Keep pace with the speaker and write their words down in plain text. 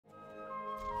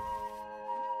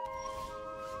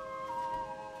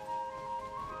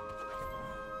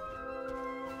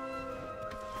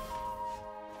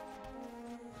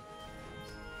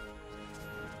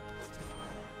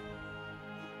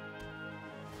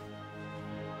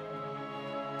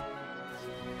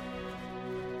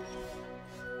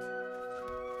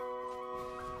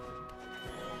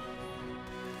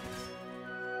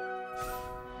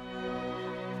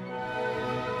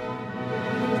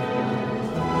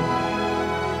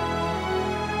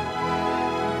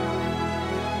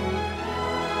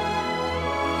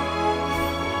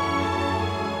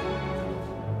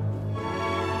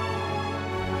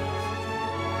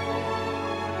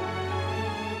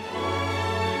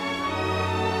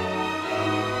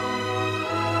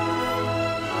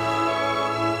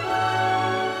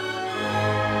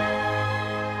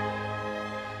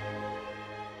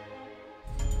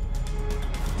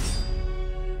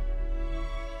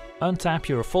Untap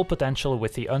your full potential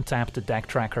with the Untapped Deck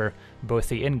Tracker. Both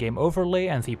the in-game overlay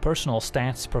and the personal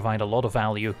stats provide a lot of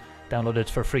value. Download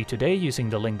it for free today using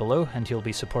the link below and you'll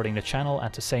be supporting the channel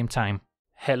at the same time.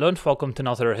 Hello and welcome to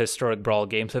another Historic Brawl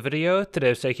gameplay video. Today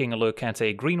I'm taking a look at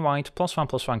a green-white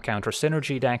 +1/+1 counter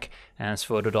synergy deck as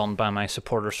voted on by my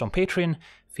supporters on Patreon,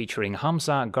 featuring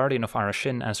Hamza, Guardian of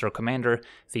Arashin as their commander.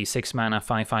 The 6-mana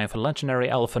 5/5 legendary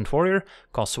Elephant Warrior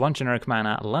costs 1 generic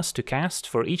mana less to cast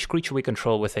for each creature we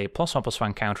control with a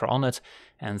 +1/+1 counter on it,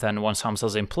 and then once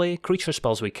Hamza's in play, creature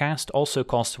spells we cast also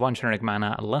cost 1 generic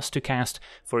mana less to cast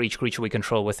for each creature we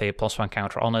control with a +1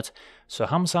 counter on it. So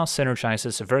Hamza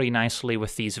synergizes very nicely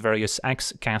with these various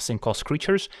X casting cost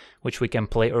creatures, which we can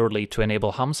play early to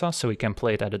enable Hamza, so we can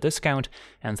play it at a discount,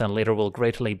 and then later we'll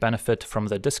greatly benefit from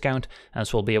the discount,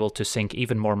 as we'll be able to sink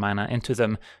even more mana into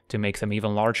them to make them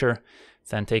even larger.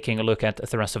 Then taking a look at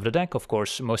the rest of the deck, of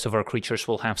course, most of our creatures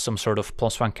will have some sort of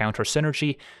 +1 counter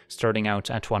synergy, starting out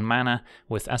at 1 mana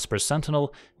with Esper's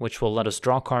Sentinel, which will let us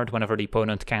draw a card whenever the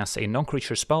opponent casts a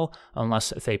non-creature spell, unless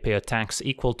they pay a tax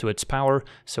equal to its power.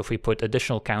 So if we put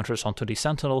additional counters onto the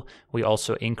Sentinel, we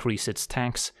also increase its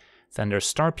tax. Then there's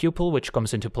Star Pupil, which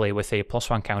comes into play with a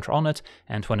 +1 counter on it,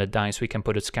 and when it dies we can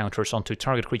put its counters onto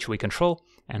target creature we control,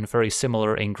 and very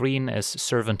similar in green is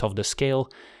Servant of the Scale.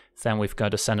 Then we've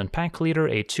got Ascendant Pack Leader,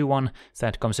 a 2/1,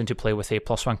 that comes into play with a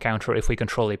 +1 counter if we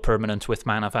control a permanent with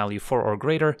mana value 4 or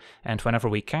greater, and whenever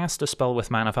we cast a spell with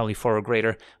mana value 4 or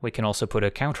greater, we can also put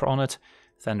a counter on it.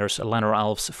 Then there's Lanor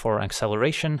Elves for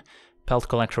acceleration. Pelt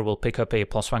Collector will pick up a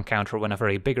 +1 counter whenever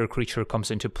a bigger creature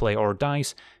comes into play or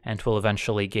dies, and will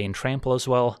eventually gain trample as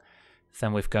well.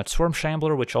 Then we've got Swarm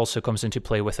Shambler, which also comes into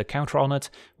play with a counter on it.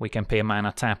 We can pay a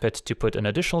mana, tap it to put an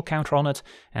additional counter on it,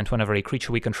 and whenever a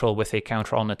creature we control with a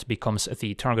counter on it becomes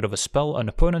the target of a spell an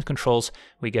opponent controls,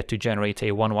 we get to generate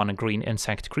a 1/1 green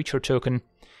insect creature token.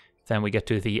 Then we get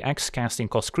to the X casting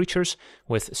cost creatures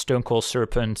with Stonecoil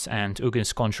Serpent and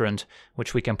Ugin's Conjurant,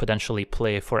 which we can potentially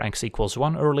play for X equals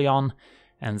 1 early on.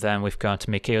 And then we've got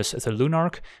Mikaeus the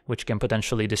Lunarch, which can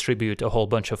potentially distribute a whole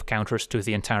bunch of counters to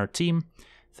the entire team.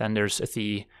 Then there's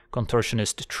the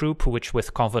Contortionist Troop, which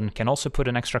with Coven can also put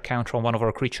an extra counter on one of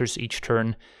our creatures each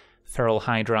turn. Feral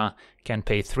Hydra can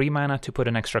pay 3 mana to put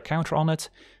an extra counter on it.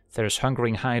 There's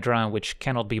Hungering Hydra, which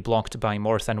cannot be blocked by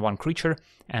more than one creature,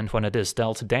 and when it is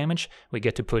dealt damage, we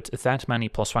get to put that many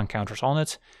 +1 counters on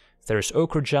it. There's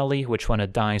Ochre Jelly, which when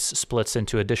it dies splits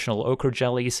into additional Ochre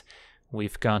Jellies.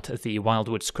 We've got the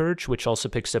Wildwood Scourge, which also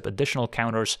picks up additional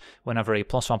counters whenever a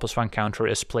 +1/+1 counter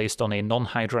is placed on a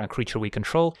non-Hydra creature we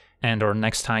control. And our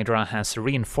next Hydra has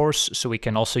Reinforce, so we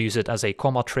can also use it as a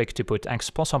combat trick to put X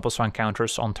 +1/+1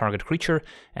 counters on target creature,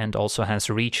 and also has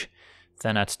Reach.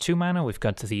 Then at 2 mana we've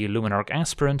got the Luminarch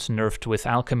Aspirant, nerfed with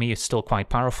Alchemy. It's still quite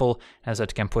powerful, as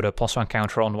it can put a +1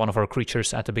 counter on one of our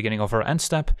creatures at the beginning of our end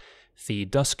step. The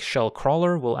Dusk Shell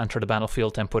Crawler will enter the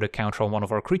battlefield and put a counter on one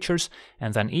of our creatures,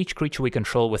 and then each creature we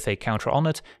control with a counter on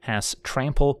it has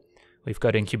Trample. We've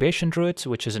got Incubation Druid,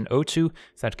 which is an 0/2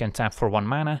 that can tap for 1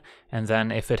 mana, and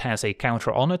then if it has a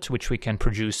counter on it, which we can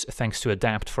produce thanks to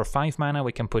Adapt for 5 mana,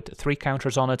 we can put 3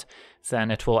 counters on it,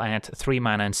 then it will add 3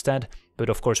 mana instead. But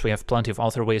of course we have plenty of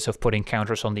other ways of putting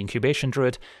counters on the Incubation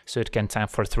Druid, so it can tap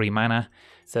for 3 mana.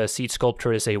 The Seed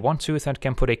Sculptor is a 1/2 that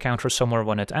can put a counter somewhere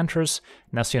when it enters.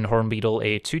 Nessian Hornbeetle,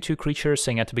 a 2/2 creature,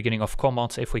 saying at the beginning of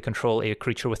combat if we control a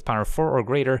creature with power 4 or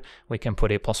greater, we can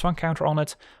put a +1 counter on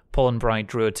it. Pollen Bride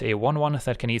Druid, a 1/1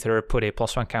 that can either put a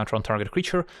 +1 counter on target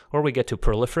creature, or we get to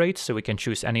proliferate, so we can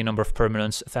choose any number of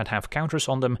permanents that have counters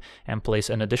on them and place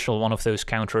an additional one of those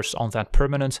counters on that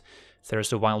permanent. There's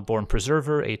the Wildborn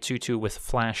Preserver, a 2/2 with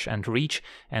Flash and Reach,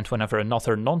 and whenever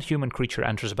another non-human creature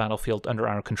enters the battlefield under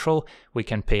our control, we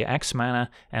can pay X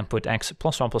mana and put X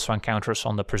 +1/+1 counters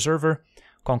on the Preserver.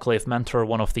 Conclave Mentor,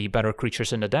 one of the better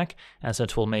creatures in the deck, as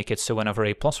it will make it so whenever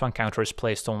a +1 counter is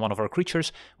placed on one of our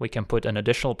creatures, we can put an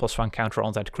additional +1 counter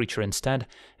on that creature instead,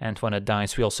 and when it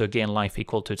dies we also gain life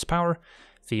equal to its power.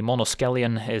 The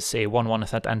Monoskellion is a 1/1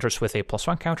 that enters with a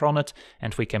 +1 counter on it,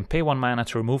 and we can pay 1 mana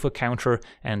to remove a counter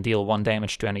and deal 1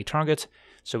 damage to any target,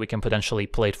 so we can potentially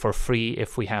play it for free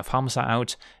if we have Hamza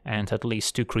out, and at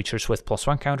least 2 creatures with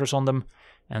 +1 counters on them.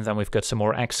 And then we've got some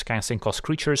more X casting cost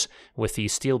creatures with the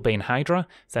Steelbane Hydra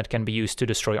that can be used to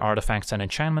destroy artifacts and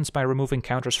enchantments by removing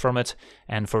counters from it,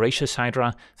 and Voracious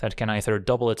Hydra that can either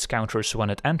double its counters when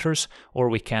it enters, or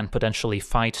we can potentially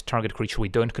fight target creature we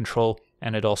don't control,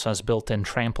 and it also has built-in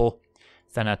Trample.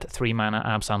 Then at 3 mana,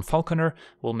 Abzan Falconer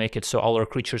will make it so all our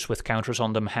creatures with counters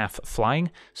on them have Flying,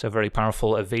 so very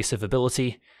powerful evasive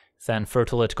ability. Then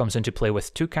Fertilid comes into play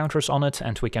with 2 counters on it,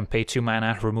 and we can pay 2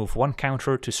 mana, remove 1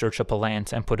 counter to search up a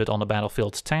land and put it on the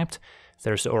battlefield tapped.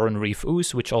 There's the Oran Reef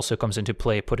Ooze, which also comes into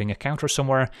play, putting a counter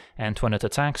somewhere, and when it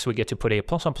attacks, we get to put a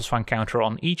 +1/+1 counter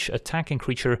on each attacking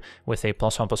creature with a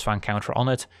 +1/+1 counter on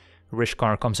it.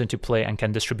 Rishkar comes into play and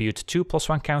can distribute 2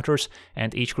 +1 counters,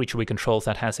 and each creature we control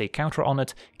that has a counter on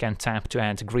it can tap to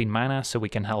add green mana, so we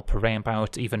can help ramp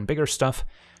out even bigger stuff.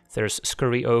 There's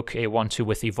Scurry Oak, a 1/2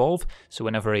 with Evolve, so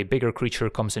whenever a bigger creature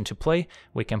comes into play,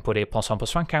 we can put a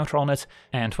 +1/+1 counter on it,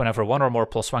 and whenever one or more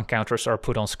 +1 counters are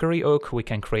put on Scurry Oak, we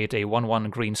can create a 1/1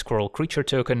 green squirrel creature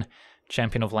token.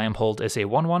 Champion of Lambhold is a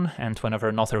 1/1, and whenever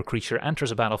another creature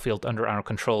enters a battlefield under our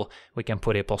control, we can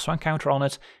put a +1 counter on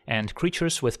it, and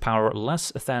creatures with power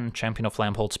less than Champion of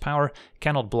Lambhold's power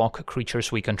cannot block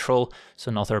creatures we control, so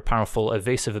another powerful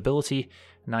evasive ability.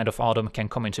 Knight of Autumn can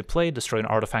come into play, destroy an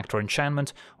artifact or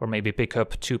enchantment, or maybe pick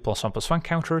up 2 +1/+1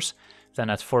 counters. Then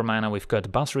at 4 mana we've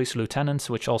got Basri's Lieutenant,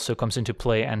 which also comes into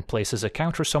play and places a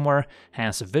counter somewhere,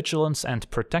 has Vigilance and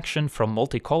Protection from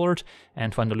Multicolored,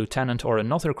 and when the Lieutenant or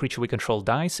another creature we control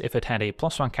dies, if it had a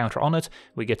 +1 counter on it,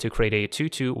 we get to create a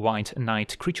 2/2 white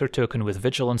Knight creature token with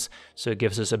Vigilance, so it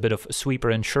gives us a bit of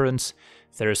sweeper insurance.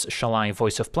 There's Shalai,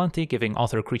 Voice of Plenty, giving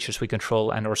other creatures we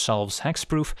control and ourselves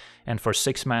hexproof, and for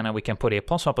 6 mana we can put a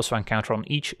 +1/+1 counter on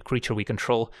each creature we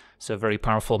control, so very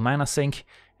powerful mana sink.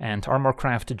 And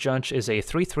Armorcraft Judge is a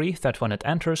 3/3 that when it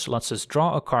enters lets us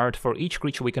draw a card for each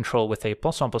creature we control with a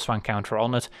 +1/+1 counter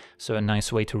on it, so a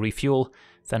nice way to refuel.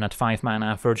 Then at 5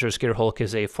 mana, Verger's Gearhulk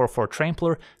is a 4/4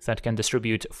 Trampler that can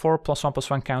distribute 4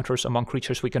 +1/+1 counters among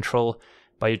creatures we control.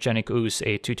 Biogenic Ooze,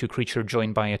 a 2/2 creature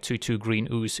joined by a 2/2 green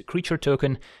ooze creature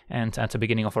token, and at the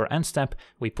beginning of our end step,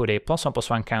 we put a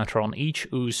 +1/+1 counter on each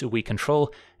ooze we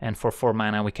control, and for 4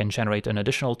 mana we can generate an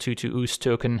additional 2/2 ooze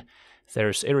token.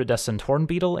 There's Iridescent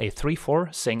Hornbeetle, a 3/4,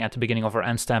 saying at the beginning of our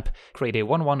end step, create a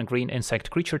 1/1 green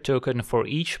insect creature token for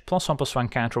each +1/+1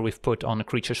 counter we've put on the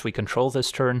creatures we control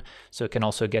this turn, so it can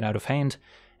also get out of hand.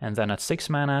 And then at 6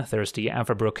 mana, there's the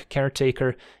Averbrook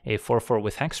Caretaker, a 4/4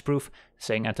 with hexproof,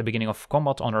 saying at the beginning of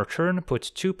combat on our turn,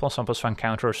 put 2 +1/+1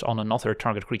 counters on another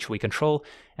target creature we control,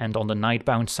 and on the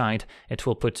Nightbound side, it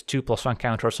will put 2 +1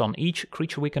 counters on each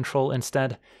creature we control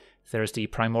instead. There's the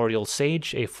Primordial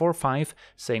Sage, a 4/5,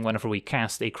 saying whenever we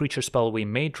cast a creature spell we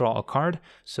may draw a card,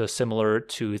 so similar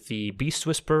to the Beast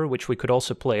Whisperer, which we could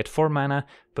also play at 4 mana,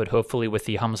 but hopefully with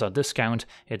the Hamza discount,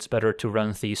 it's better to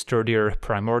run the sturdier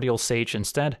Primordial Sage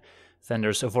instead. Then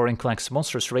there's a Vorinclex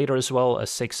Monstrous Raider as well, a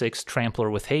 6/6 Trampler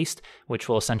with haste, which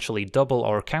will essentially double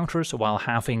our counters while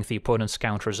halving the opponent's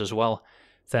counters as well.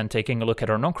 Then taking a look at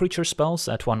our non-creature spells,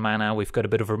 at 1 mana we've got a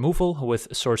bit of removal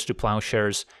with Swords to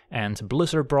Plowshares and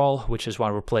Blizzard Brawl, which is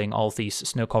why we're playing all these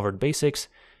snow-covered basics.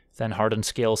 Then Hardened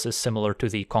Scales is similar to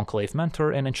the Conclave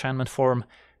Mentor in enchantment form.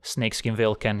 Snakeskin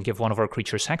Veil can give one of our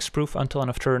creatures hexproof until end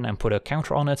of turn and put a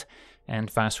counter on it, and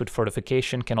Vastwood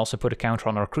Fortification can also put a counter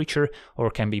on our creature or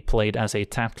can be played as a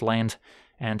tapped land.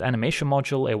 And Animation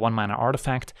Module, a 1 mana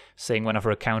artifact, saying whenever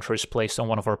a counter is placed on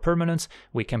one of our permanents,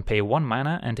 we can pay 1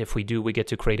 mana, and if we do, we get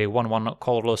to create a 1/1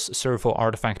 colorless Servo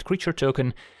artifact creature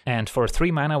token, and for 3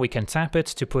 mana we can tap it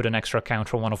to put an extra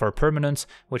counter on one of our permanents,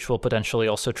 which will potentially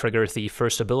also trigger the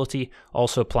first ability,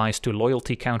 also applies to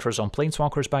loyalty counters on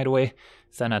Planeswalkers by the way.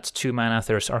 Then at 2 mana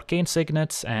there's Arcane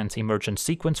Signet and Emergent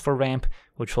Sequence for ramp,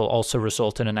 which will also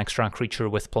result in an extra creature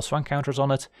with +1 counters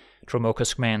on it.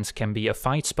 Dromoka's Command can be a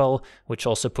fight spell, which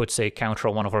also puts a counter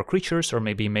on one of our creatures, or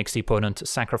maybe makes the opponent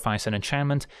sacrifice an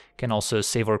enchantment, can also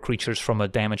save our creatures from a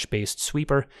damage-based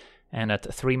sweeper. And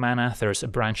at 3 mana there's a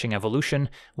Branching Evolution,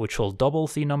 which will double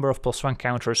the number of +1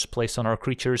 counters placed on our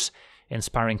creatures.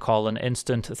 Inspiring Call, an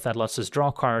instant that lets us draw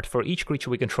a card for each creature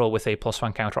we control with a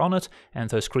 +1 counter on it, and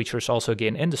those creatures also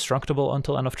gain indestructible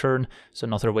until end of turn, so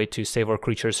another way to save our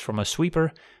creatures from a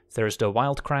sweeper. There's the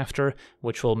Wildcrafter,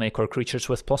 which will make our creatures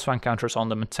with +1 counters on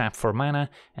them tap for mana,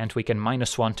 and we can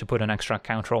 -1 to put an extra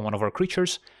counter on one of our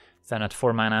creatures. Then at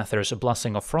 4 mana there's a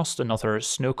Blessing of Frost, another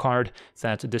snow card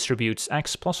that distributes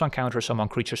X +1 counters among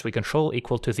creatures we control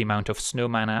equal to the amount of snow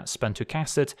mana spent to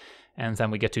cast it, and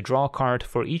then we get to draw a card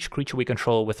for each creature we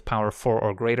control with power 4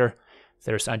 or greater.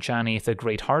 There's Ajani the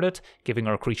Great-Hearted, giving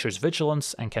our creatures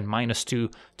Vigilance and can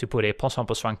 -2 to put a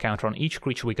 +1/+1 counter on each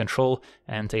creature we control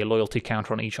and a loyalty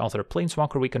counter on each other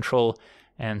Planeswalker we control.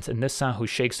 And Nissa, who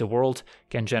shakes the world,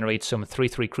 can generate some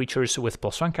 3/3 creatures with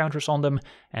 +1 counters on them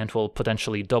and will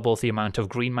potentially double the amount of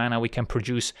green mana we can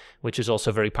produce, which is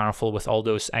also very powerful with all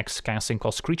those X casting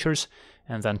cost creatures.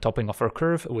 And then topping off our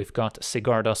curve, we've got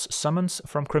Sigarda's Summons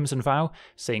from Crimson Vow,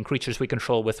 saying creatures we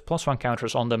control with +1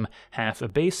 counters on them have a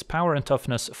base, power and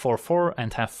toughness 4/4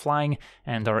 and have flying,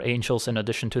 and are angels in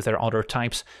addition to their other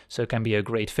types, so it can be a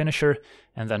great finisher.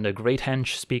 And then the Great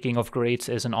Henge, speaking of greats,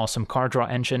 is an awesome card draw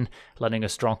engine, letting us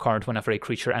bonus draw card whenever a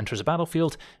creature enters a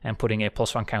battlefield, and putting a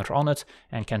 +1 counter on it,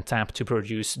 and can tap to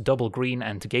produce double green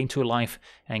and gain 2 life,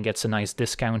 and gets a nice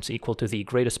discount equal to the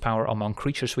greatest power among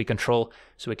creatures we control,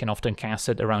 so we can often cast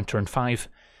it around turn 5.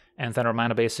 And then our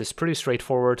mana base is pretty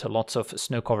straightforward, lots of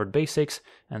snow-covered basics,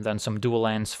 and then some dual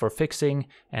lands for fixing,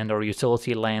 and our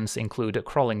utility lands include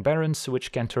Crawling Barrens,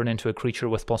 which can turn into a creature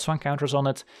with +1 counters on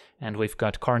it, and we've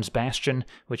got Karn's Bastion,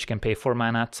 which can pay 4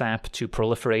 mana, tap to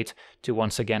proliferate, to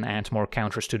once again add more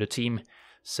counters to the team.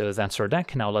 So that's our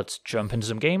deck. Now let's jump into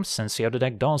some games and see how the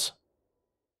deck does.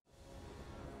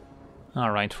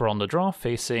 Alright, we're on the draw,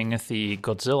 facing the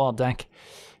Godzilla deck,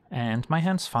 and my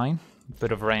hand's fine.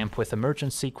 Bit of ramp with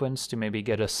Emergent Sequence to maybe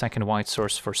get a second white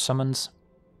source for summons.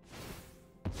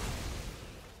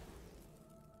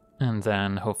 And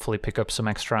then hopefully pick up some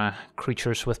extra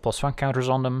creatures with +1 counters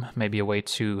on them. Maybe a way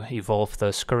to evolve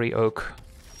the Scurry Oak.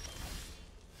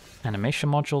 Animation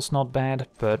module's not bad,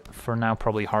 but for now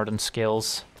probably Hardened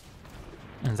Scales.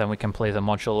 And then we can play the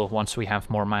module once we have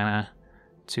more mana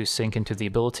to sink into the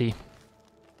ability.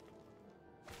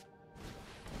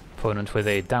 Opponent with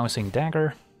a Dowsing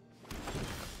Dagger.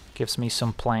 Gives me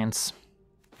some plants.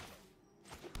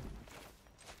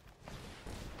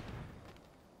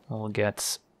 We'll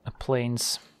get a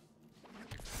Plains.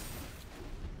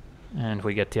 And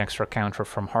we get the extra counter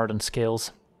from Hardened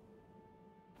Scales.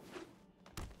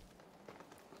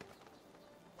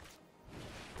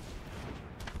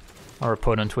 Our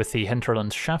opponent with the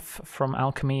Hinterland Chef from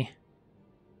Alchemy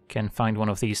can find one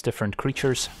of these different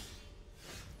creatures.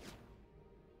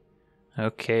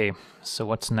 Okay, so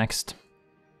what's next?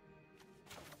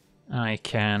 I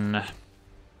can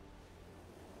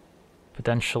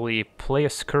potentially play a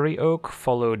Scurry Oak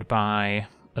followed by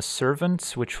a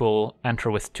Servant, which will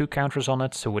enter with 2 counters on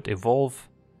it, so would evolve,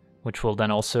 which will then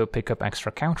also pick up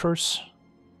extra counters.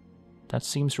 That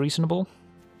seems reasonable.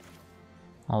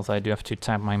 Although I do have to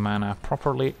tap my mana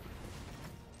properly.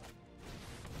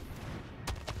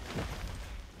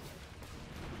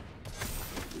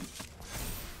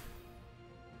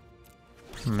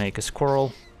 Make a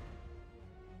Squirrel.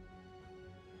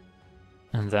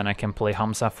 And then I can play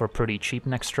Hamza for pretty cheap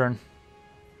next turn.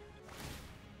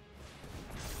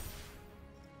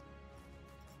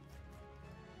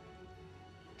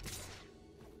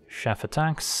 Chef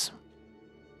attacks.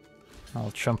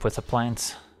 I'll jump with a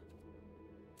plant.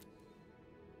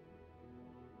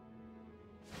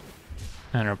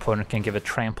 And our opponent can give it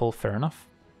trample, fair enough.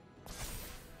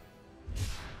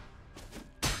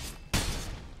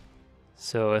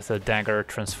 So if the dagger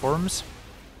transforms.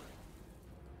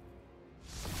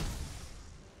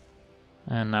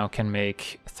 And now can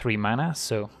make 3 mana,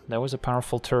 so that was a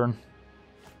powerful turn.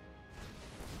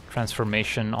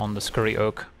 Transformation on the Scurry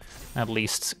Oak at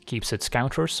least keeps its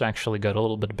counters, so actually got a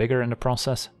little bit bigger in the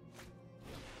process.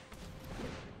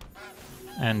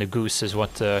 And the goose is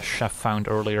what the chef found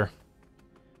earlier.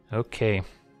 Okay.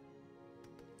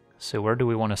 So where do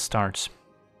we want to start?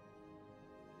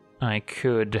 I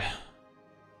could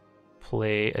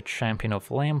play a Champion of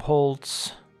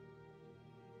Lambholds.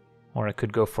 Or I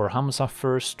could go for Hamza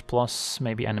first, plus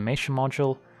maybe Animation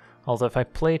Module. Although if I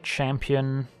play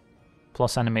Champion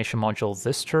plus Animation Module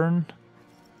this turn,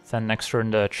 then next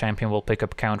turn the Champion will pick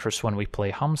up counters when we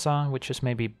play Hamza, which is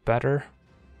maybe better.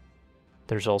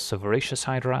 There's also Voracious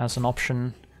Hydra as an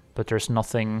option, but there's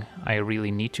nothing I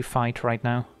really need to fight right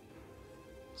now.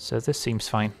 So this seems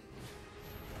fine.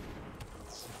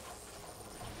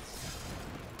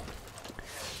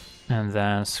 And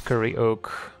then Scurry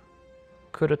Oak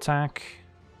could attack.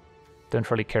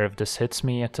 Don't really care if this hits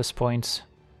me at this point.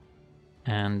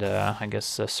 And I guess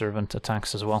Servant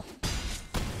attacks as well.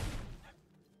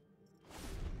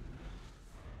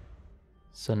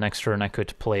 So next turn I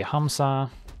could play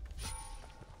Hamza,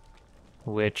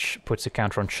 which puts a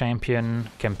counter on Champion,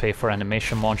 can pay for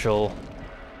Animation Module,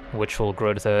 which will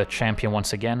grow the Champion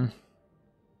once again.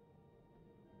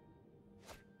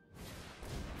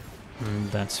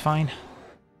 That's fine.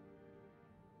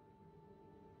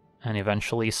 And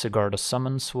eventually Sigarda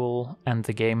Summons will end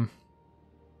the game.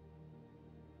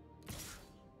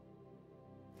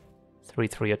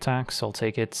 3/3 attacks, I'll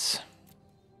take it.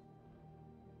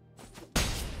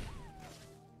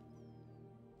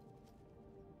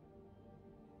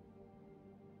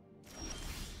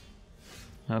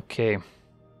 Okay,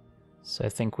 so I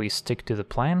think we stick to the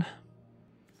plan.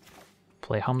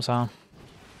 Play Hamza.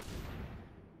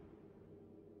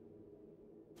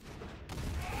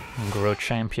 Grow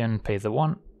Champion, pay the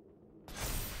 1.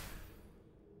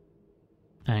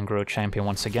 And grow Champion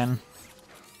once again.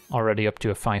 Already up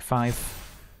to a 5/5.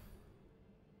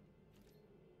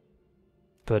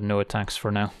 But no attacks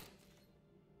for now.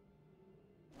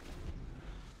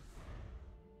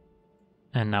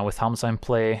 And now with Hamza in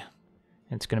play,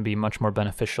 it's going to be much more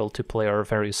beneficial to play our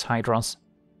various Hydras.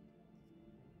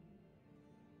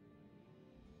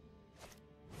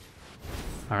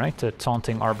 Alright, the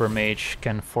Taunting Arbor Mage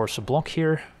can force a block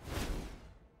here.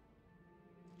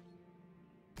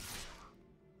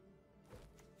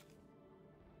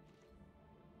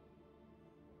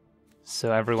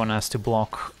 So everyone has to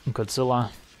block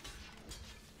Godzilla.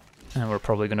 And we're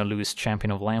probably going to lose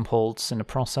Champion of Lampholds in the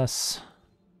process.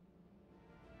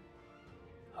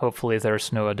 Hopefully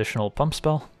there's no additional pump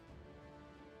spell.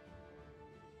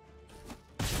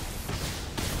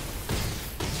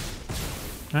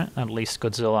 At least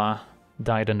Godzilla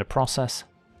died in the process.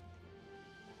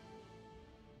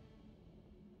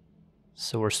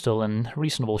 So we're still in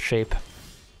reasonable shape.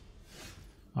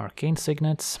 Arcane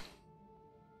Signets.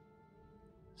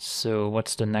 So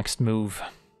what's the next move?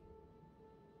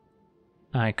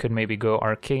 I could maybe go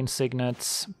Arcane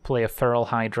Signets, play a Feral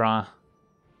Hydra,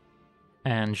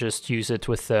 and just use it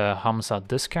with the Hamza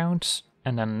discount,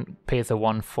 and then pay the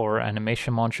 1 for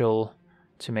animation module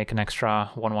to make an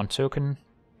extra 1/1 token,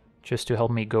 just to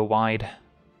help me go wide,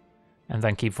 and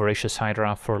then keep Voracious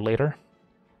Hydra for later.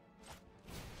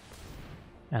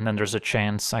 And then there's a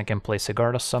chance I can play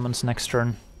Sigarda summons next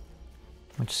turn,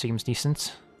 which seems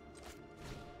decent.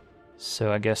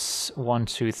 So I guess 1,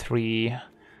 2, 3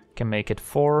 can make it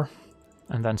 4,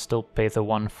 and then still pay the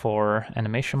 1 for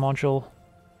animation module.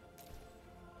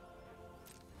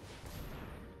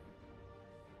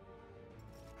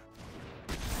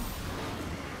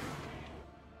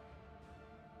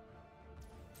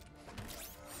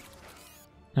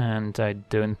 And I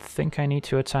don't think I need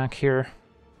to attack here.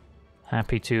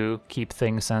 Happy to keep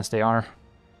things as they are.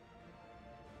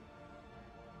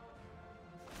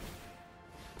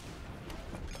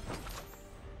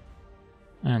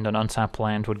 And an untapped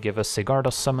land would give us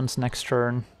Sigarda summons next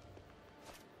turn,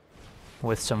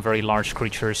 with some very large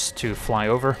creatures to fly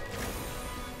over.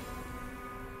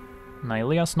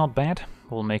 Nylea's not bad,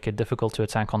 will make it difficult to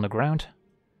attack on the ground,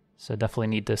 so definitely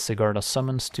need the Sigarda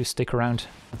summons to stick around.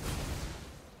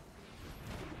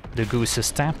 The Goose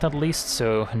is tapped at least,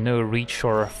 so no reach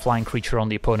or flying creature on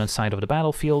the opponent's side of the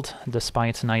battlefield,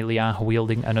 despite Nylea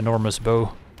wielding an enormous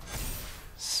bow.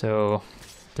 So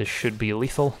this should be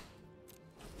lethal.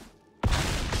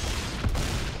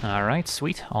 Alright,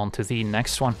 sweet. On to the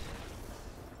next one.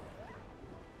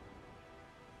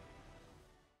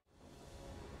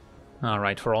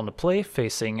 Alright, we're on the play,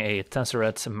 facing a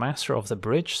Tezzeret Master of the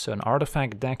Bridge, so an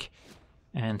artifact deck.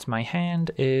 And my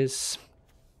hand is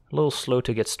a little slow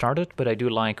to get started, but I do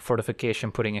like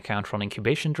Fortification, putting a counter on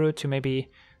Incubation Druid to maybe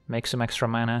make some extra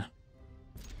mana.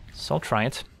 So I'll try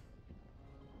it.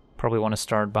 Probably want to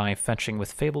start by fetching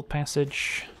with Fabled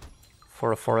Passage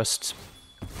for a forest.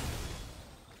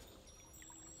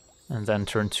 And then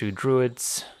turn 2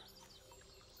 Druids.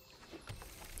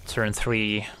 Turn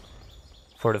 3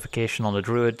 Fortification on the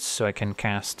Druids, so I can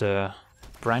cast a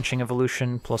Branching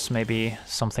Evolution plus maybe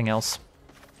something else.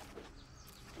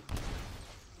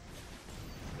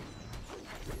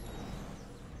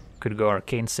 Could go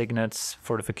Arcane Signets,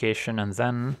 Fortification, and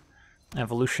then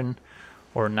Evolution.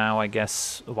 Or now I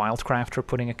guess Wildcrafter,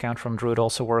 putting a counter on Druid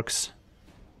also works.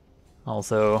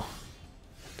 Although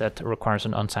that requires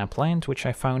an untapped land, which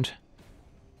I found.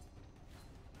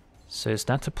 So is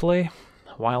that to play?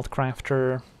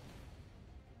 Wildcrafter,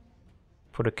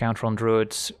 put a counter on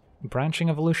Druids, Branching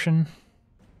Evolution.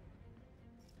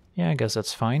 Yeah, I guess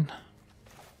that's fine.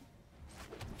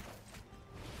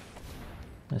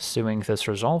 Assuming this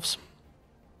resolves.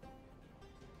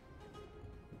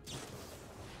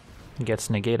 Gets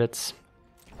negated.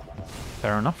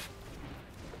 Fair enough.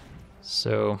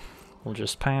 So we'll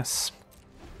just pass.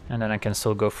 And then I can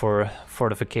still go for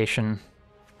Fortification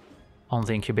on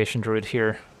the Incubation Druid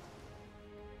here.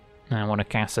 And I want to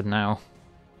cast it now.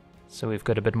 So we've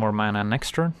got a bit more mana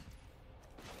next turn.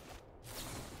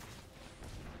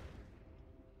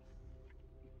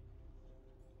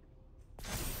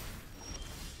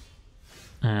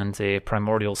 And a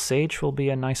Primordial Sage will be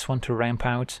a nice one to ramp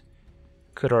out.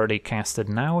 Could already cast it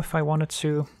now if I wanted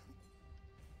to.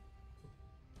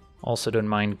 Also don't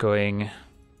mind going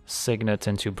Signet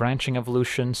into Branching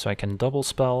Evolution so I can double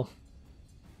spell.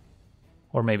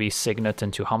 Or maybe Signet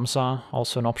into Hamza,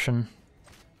 also an option.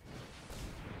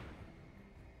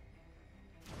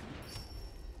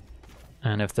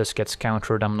 And if this gets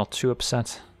countered, I'm not too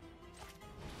upset.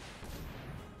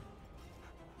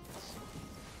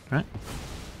 Right.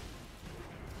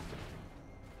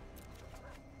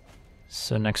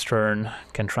 So next turn,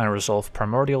 can try and resolve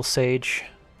Primordial Sage.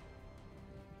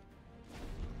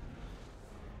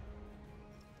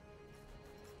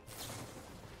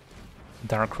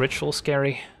 Dark Ritual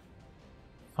scary.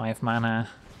 5 mana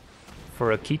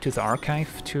for a Key to the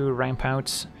Archive to ramp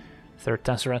out 3rd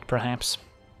Tezzeret perhaps.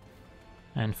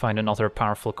 And find another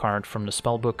powerful card from the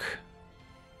spellbook.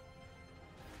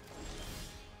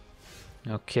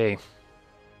 Okay.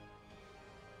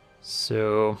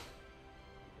 So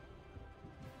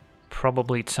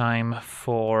probably time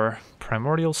for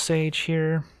Primordial Sage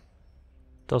here.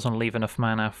 Doesn't leave enough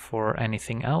mana for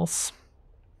anything else.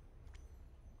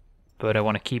 But I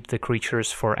want to keep the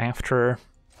creatures for after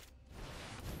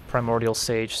Primordial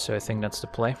Sage, so I think that's the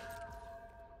play.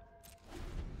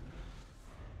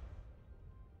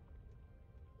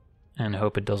 And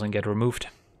hope it doesn't get removed.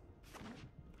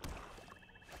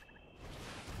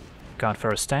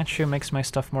 Godpharaoh statue makes my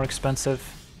stuff more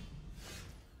expensive.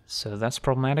 So that's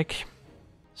problematic.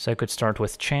 So I could start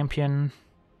with Champion,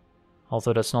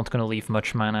 although that's not going to leave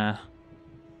much mana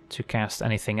to cast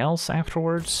anything else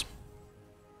afterwards.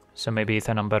 So maybe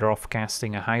then I'm better off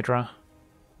casting a Hydra.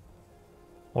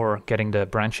 Or getting the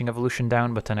Branching Evolution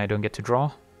down, but then I don't get to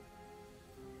draw.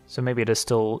 So maybe it is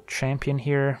still Champion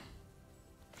here.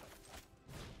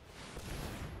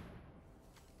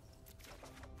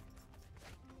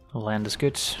 Land is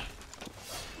good.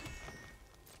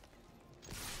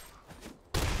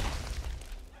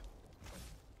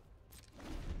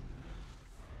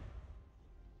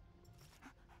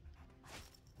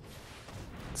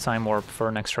 Time Warp for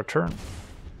an extra turn.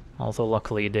 Although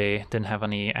luckily they didn't have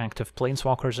any active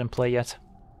Planeswalkers in play yet.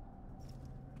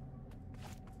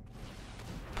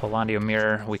 Palladio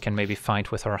Mirror we can maybe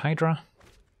fight with our Hydra.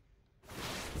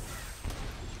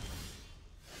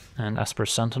 And Esper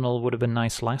Sentinel would have been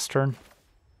nice last turn.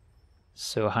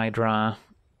 So Hydra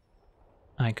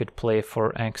I could play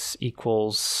for X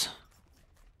equals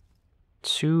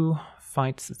 2,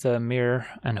 fight the Mirror,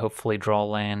 and hopefully draw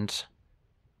land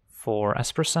for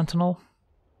Esper Sentinel.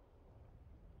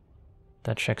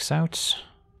 That checks out.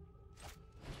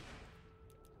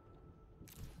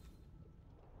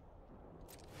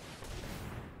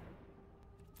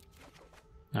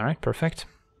 Alright, perfect.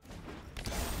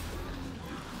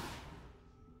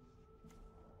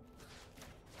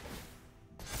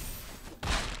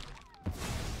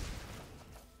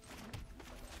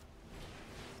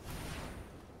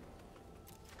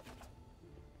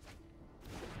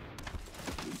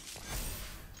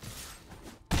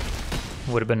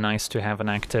 Would have been nice to have an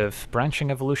active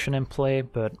Branching Evolution in play,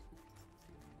 but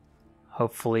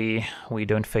hopefully we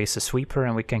don't face a sweeper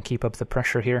and we can keep up the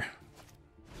pressure here.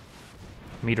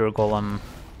 Meteor Golem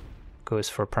goes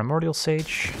for Primordial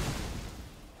Sage.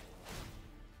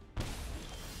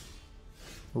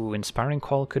 Ooh, Inspiring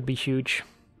Call could be huge.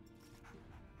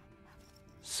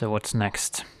 So what's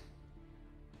next?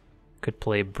 Could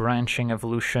play Branching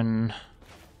Evolution.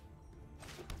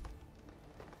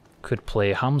 Could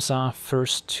play Hamza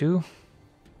first too.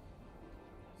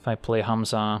 If I play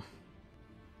Hamza,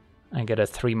 I get a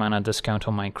 3 mana discount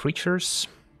on my creatures.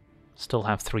 Still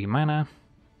have 3 mana.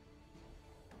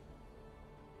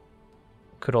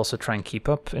 Could also try and keep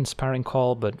up Inspiring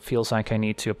Call, but feels like I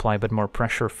need to apply a bit more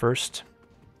pressure first.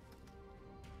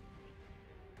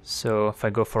 So if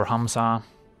I go for Hamza,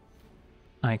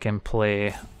 I can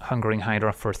play Hungering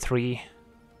Hydra for 3.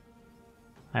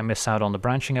 I miss out on the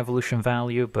Branching Evolution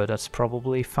value, but that's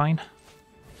probably fine.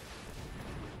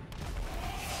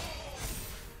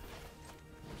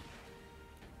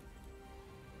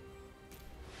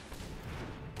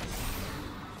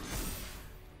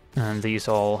 And these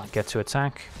all get to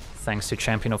attack, thanks to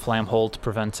Champion of Lambhold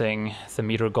preventing the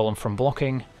Meteor Golem from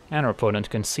blocking. And our opponent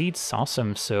concedes,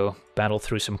 awesome, so battle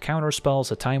through some counter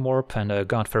spells, a Time Warp, and a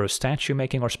Godpharaoh statue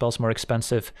making our spells more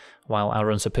expensive, while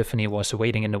Auron's Epiphany was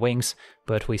waiting in the wings,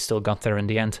 but we still got there in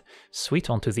the end. Sweet,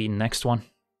 on to the next one.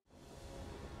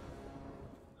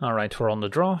 Alright, we're on the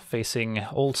draw, facing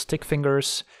Old Stick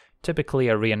Fingers, typically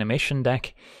a reanimation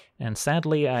deck, and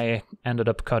sadly I ended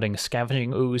up cutting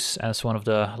Scavenging Ooze as one of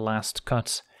the last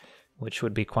cuts, which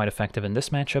would be quite effective in this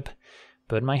matchup,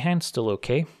 but my hand's still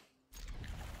okay.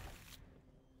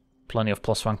 Plenty of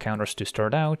 +1 counters to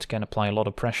start out, can apply a lot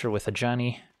of pressure with a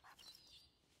Ajani.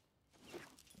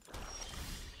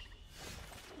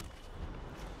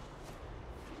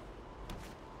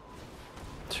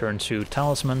 Turn to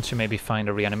Talisman to maybe find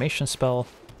a reanimation spell.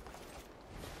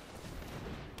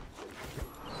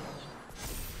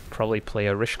 Probably play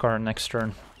a Rishkar next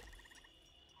turn.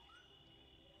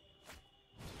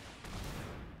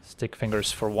 Stick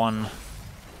Fingers for 1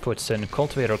 puts in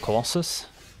Cultivator Colossus.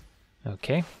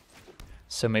 Okay.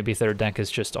 So maybe their deck is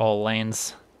just all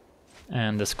lands,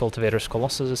 and this Cultivator's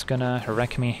Colossus is gonna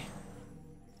wreck me.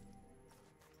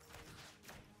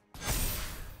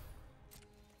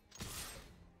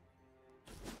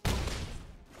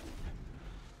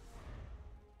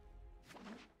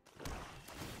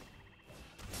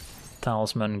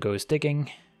 Talisman goes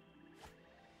digging.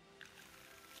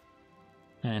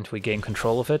 And we gain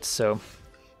control of it, so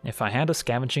if I had a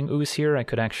Scavenging Ooze here, I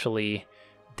could actually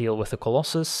deal with the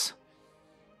Colossus.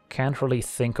 Can't really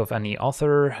think of any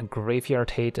other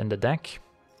graveyard hate in the deck.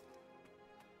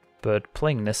 But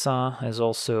playing Nissa is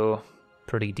also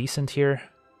pretty decent here.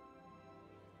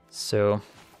 So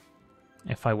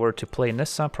if I were to play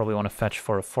Nissa, probably want to fetch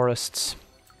for forests.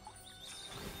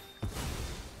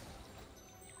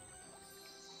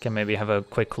 Can maybe have a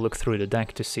quick look through the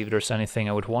deck to see if there's anything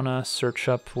I would want to search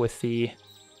up with the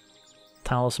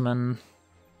Talisman.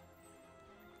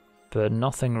 But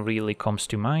nothing really comes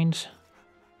to mind.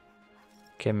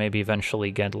 Can maybe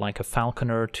eventually get like a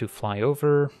Falconer to fly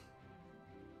over.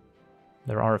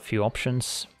 There are a few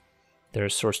options.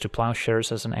 There's Swords to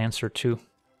Plowshares as an answer too.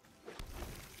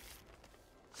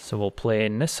 So we'll play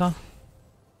Nissa.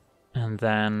 And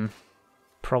then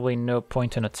probably no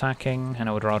point in attacking, and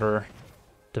I would rather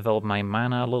develop my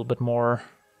mana a little bit more.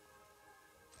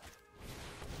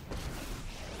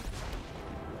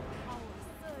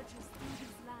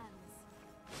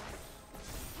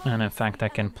 And in fact I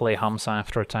can play Hamza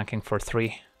after attacking for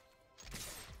 3.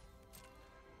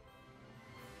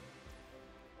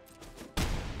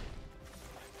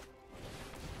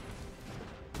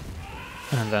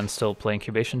 And then still play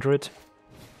Incubation Druid.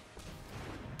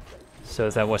 So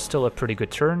that was still a pretty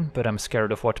good turn, but I'm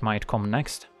scared of what might come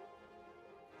next.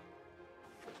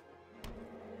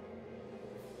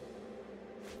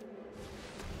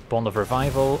 Bond of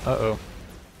Revival, uh-oh.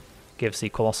 Gives the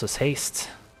Colossus haste.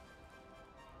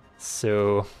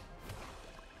 So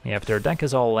yeah, if their deck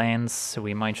is all lands,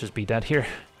 we might just be dead here.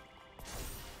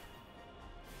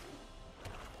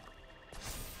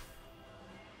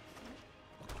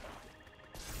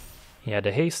 Yeah,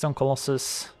 the haste on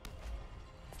Colossus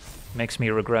makes me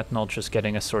regret not just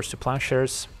getting a Swords to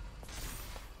Plowshares.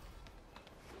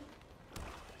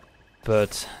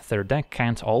 But their deck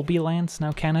can't all be lands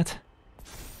now, can it?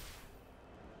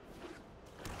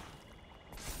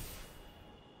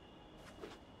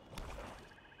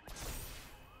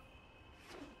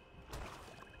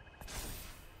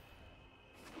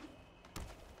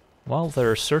 Well,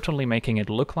 they're certainly making it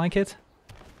look like it.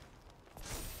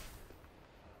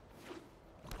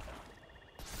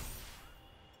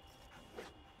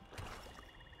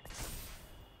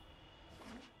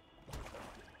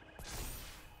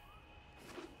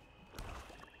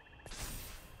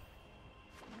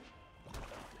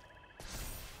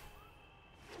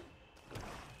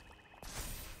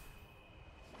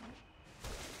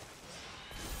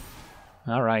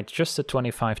 Alright, just a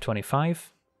 25-25.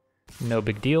 No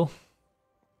big deal.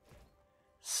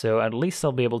 So at least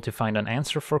I'll be able to find an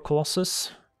answer for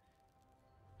Colossus.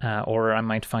 Or I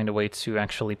might find a way to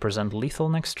actually present lethal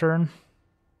next turn.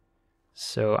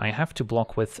 So I have to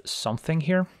block with something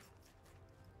here.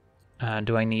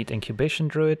 Do I need Incubation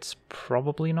Druid?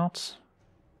 Probably not.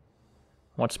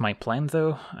 What's my plan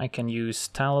though? I can use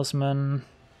Talisman.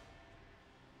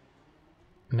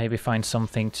 Maybe find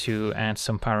something to add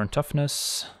some power and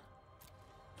toughness.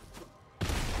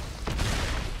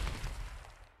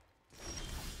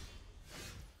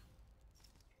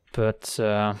 But,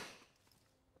 yeah,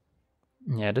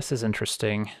 this is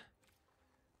interesting.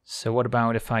 So what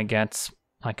about if I get,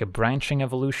 like, a branching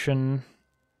evolution,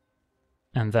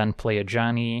 and then play a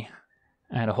Johnny,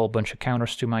 add a whole bunch of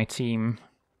counters to my team?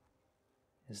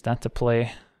 Is that the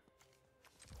play?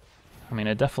 I mean,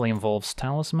 it definitely involves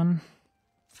Talisman.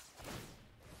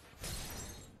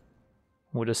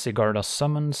 Would a Sigarda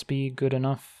Summons be good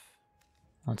enough?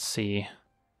 Let's see.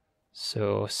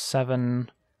 So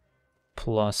 7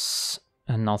 plus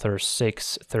another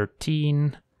 6,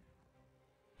 13.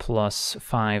 Plus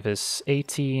 5 is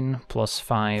 18. Plus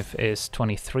 5 is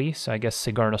 23. So I guess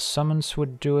Sigarda Summons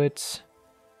would do it.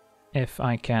 If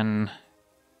I can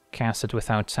cast it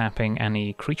without tapping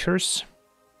any creatures.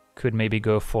 Could maybe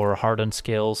go for Hardened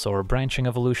Scales or Branching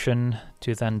Evolution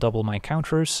to then double my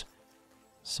counters.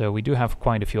 So we do have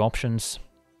quite a few options,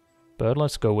 but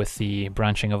let's go with the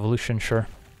Branching Evolution, sure.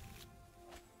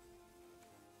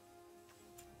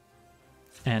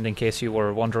 And in case you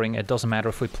were wondering, it doesn't matter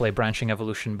if we play Branching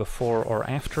Evolution before or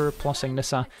after plussing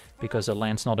Nissa, because the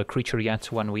land's not a creature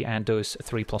yet when we add those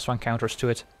 3+1 counters to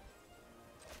it.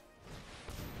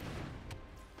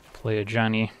 Play a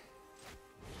Johnny.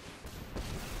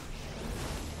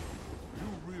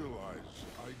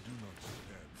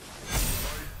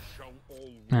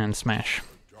 And smash.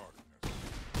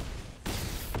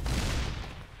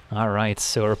 Alright,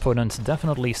 so our opponent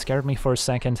definitely scared me for a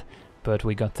second, but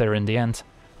we got there in the end.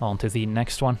 On to the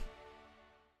next one.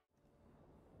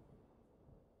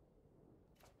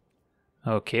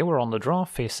 Okay, we're on the draw,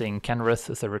 facing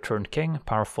Kenrith, the Returned King,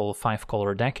 powerful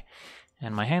 5-color deck.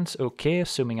 And my hand's okay,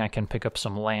 assuming I can pick up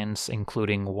some lands,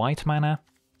 including white mana.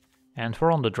 And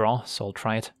we're on the draw, so I'll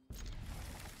try it.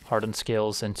 Hardened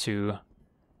Scales into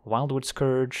Wildwood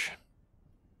Scourge.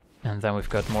 And then we've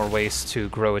got more ways to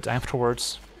grow it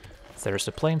afterwards. There's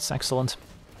the Plains, excellent.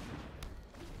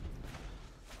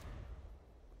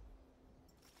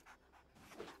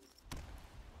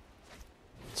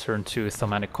 Turn to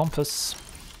Thematic Compass.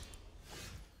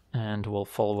 And we'll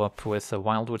follow up with a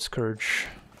Wildwood Scourge.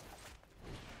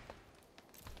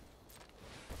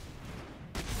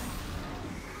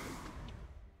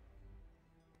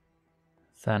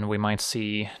 Then we might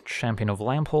see Champion of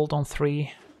Lamphold on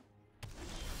 3.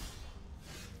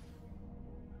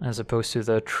 As opposed to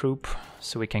the Troop,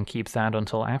 so we can keep that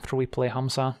until after we play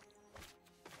Hamza.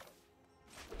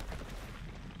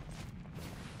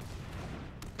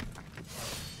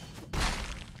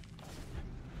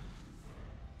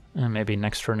 And maybe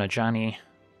next turn Ajani.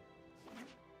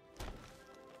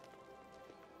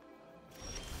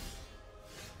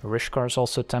 Rishkar's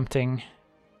also tempting.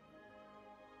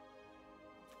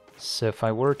 So if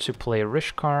I were to play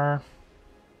Rishkar,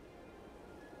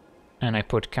 and I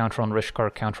put counter on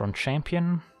Rishkar, counter on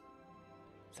Champion,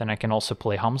 then I can also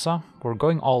play Hamza. We're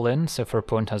going all in, so if our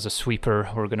opponent has a sweeper,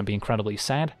 we're going to be incredibly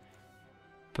sad.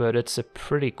 But it's a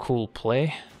pretty cool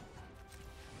play.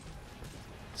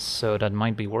 So that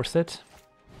might be worth it.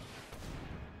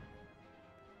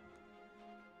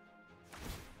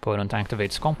 Opponent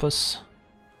activates Compass.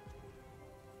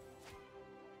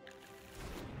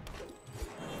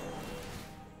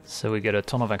 So we get a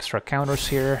ton of extra counters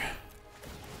here.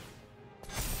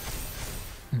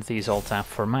 These all tap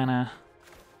for mana.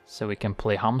 So we can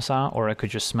play Hamza, or I could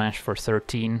just smash for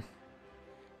 13.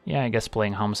 Yeah, I guess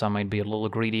playing Hamza might be a little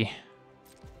greedy.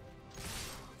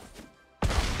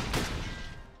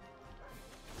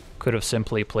 Could have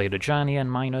simply played Ajani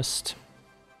and minused.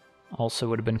 Also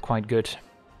would have been quite good.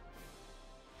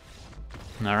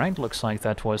 Alright, looks like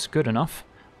that was good enough.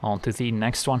 On to the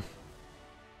next one.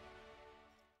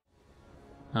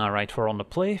 Alright, we're on the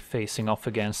play, facing off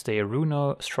against a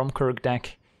Runo Stromkirk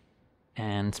deck.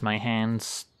 And my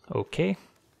hand's okay.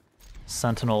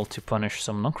 Sentinel to punish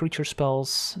some non-creature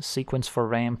spells, Sequence for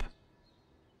ramp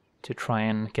to try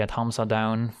and get Hamza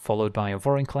down, followed by a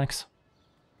Vorinclex.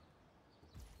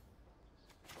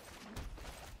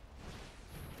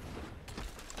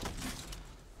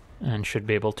 And should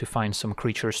be able to find some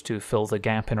creatures to fill the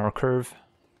gap in our curve.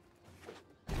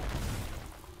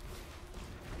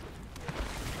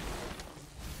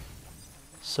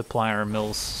 Supplier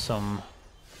mills some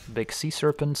big sea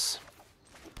serpents.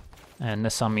 And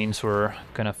Nissa means we're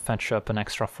gonna fetch up an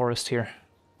extra forest here.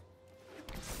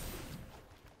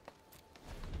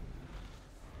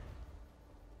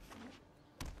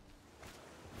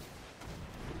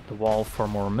 The wall for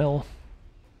more mill.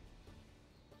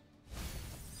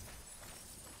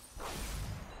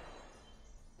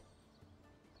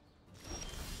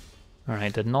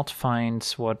 Alright, did not find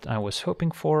what I was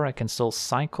hoping for. I can still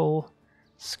cycle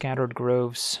Scattered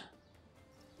Groves.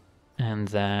 And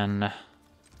then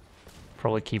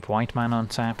probably keep white mana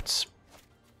untapped.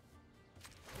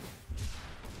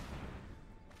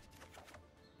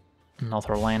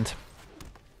 Another land.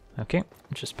 Okay,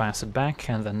 just pass it back,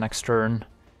 and then next turn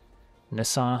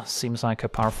Nissa seems like a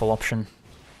powerful option.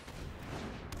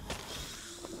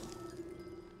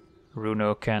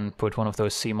 Runo can put one of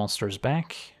those sea monsters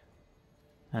back.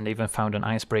 And even found an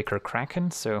Icebreaker Kraken,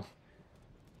 so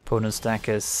opponent's deck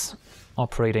is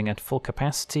operating at full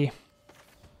capacity.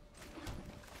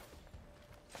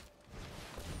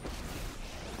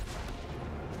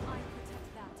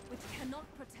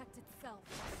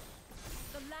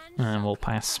 And we'll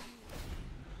pass.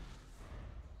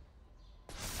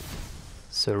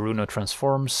 So Runo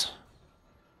transforms.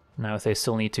 Now they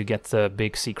still need to get the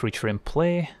big sea creature in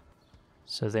play.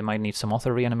 So they might need some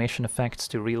other reanimation effects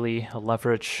to really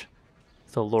leverage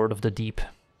the Lord of the Deep.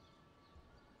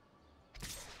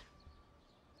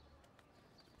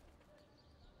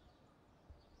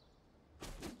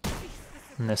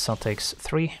 Nissa takes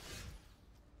 3.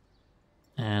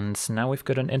 And now we've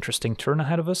got an interesting turn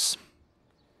ahead of us.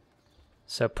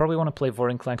 So I probably want to play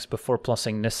Vorinclex before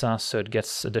plussing Nissa so it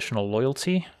gets additional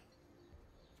loyalty.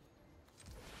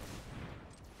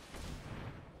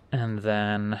 And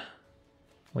then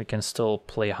we can still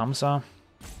play Hamza.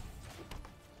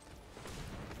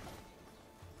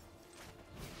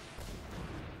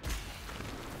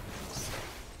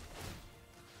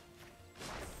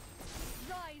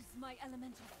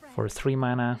 For 3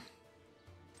 mana.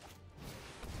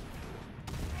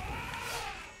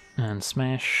 And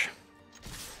smash.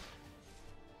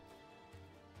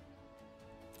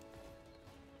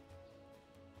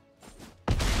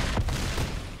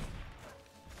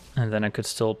 And then I could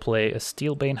still play a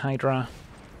Steelbane Hydra.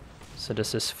 So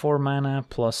this is 4 mana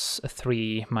plus a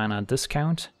 3 mana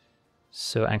discount.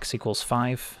 So X equals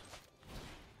 5.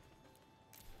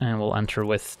 And we'll enter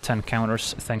with 10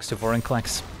 counters thanks to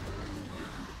Vorinclex.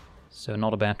 So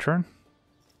not a bad turn.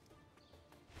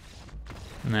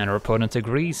 And our opponent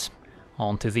agrees.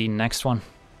 On to the next one.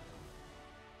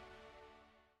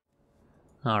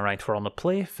 Alright, we're on the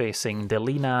play, facing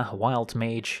Delina, Wild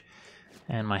Mage,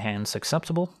 and my hand's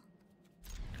acceptable.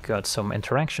 Got some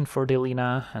interaction for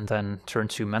Delina, and then turn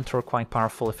 2 Mentor quite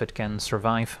powerful if it can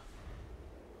survive.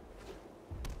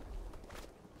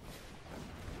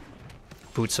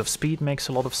 Boots of Speed makes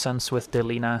a lot of sense with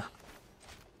Delina.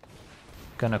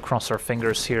 Gonna cross our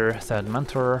fingers here that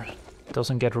Mentor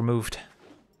doesn't get removed.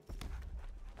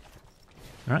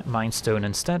 Alright, Mind Stone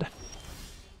instead.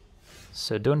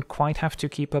 So don't quite have to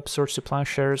keep up Swords to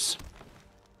Plowshares.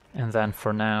 And then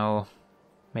for now,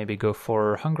 maybe go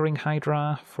for Hungering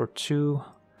Hydra for 2.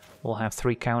 We'll have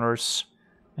 3 counters,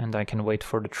 and I can wait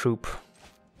for the troop.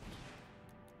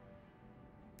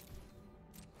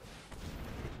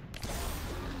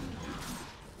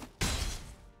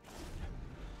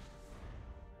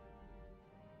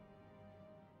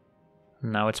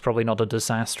 Now it's probably not a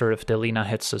disaster if Delina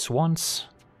hits us once,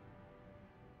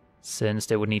 since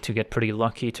they would need to get pretty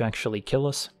lucky to actually kill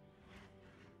us.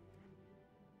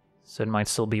 So it might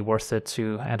still be worth it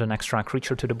to add an extra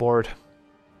creature to the board.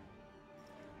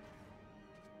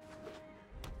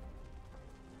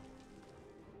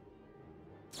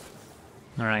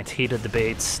 Alright, Heated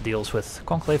Debates deals with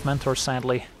Conclave Mentor,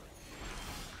 sadly.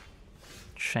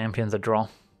 Champion the draw.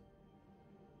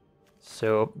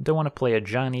 So, don't want to play a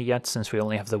Johnny yet, since we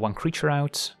only have the 1 creature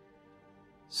out.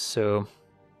 So,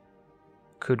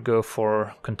 could go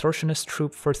for Contortionist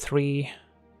Troop for 3.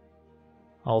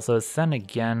 Although then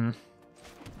again,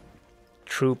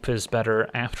 Troop is better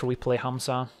after we play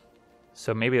Hamza.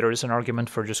 So maybe there is an argument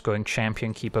for just going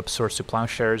Champion, keep up Swords to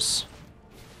Plowshares,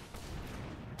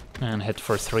 and hit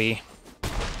for 3.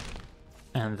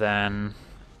 And then,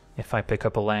 if I pick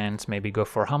up a land, maybe go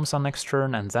for Hamza next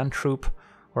turn and then Troop.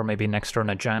 Or maybe next turn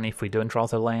a Johnny if we don't draw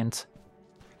the land.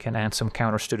 Can add some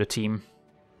counters to the team.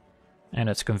 And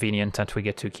it's convenient that we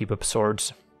get to keep up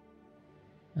swords.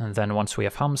 And then once we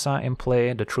have Hamza in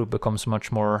play, the troop becomes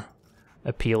much more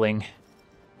appealing.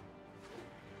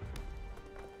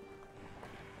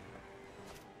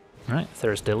 Alright,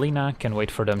 there's Delina. Can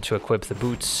wait for them to equip the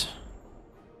boots.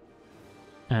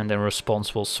 And then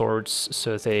responsible swords,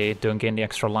 so they don't gain the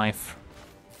extra life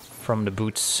from the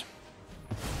boots.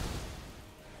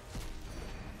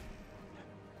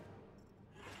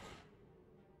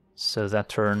 So that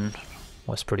turn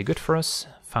was pretty good for us.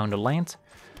 Found a land,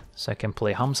 so I can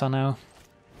play Hamza now.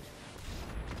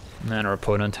 And our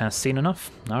opponent has seen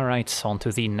enough. Alright, on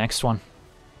to the next one.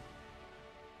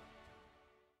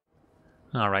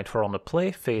 Alright, we're on the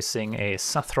play, facing a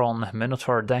Sathron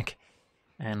Minotaur deck,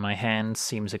 and my hand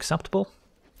seems acceptable.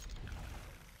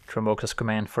 Dromoka's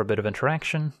Command for a bit of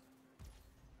interaction,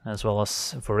 as well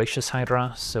as Voracious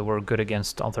Hydra, so we're good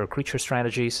against other creature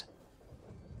strategies.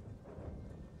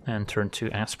 And turn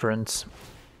 2 Aspirants,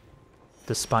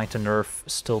 despite the nerf,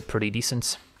 still pretty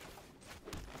decent.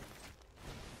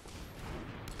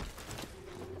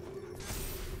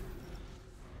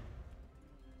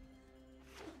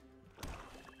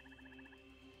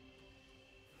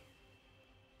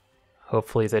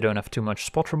 Hopefully they don't have too much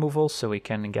spot removal, so we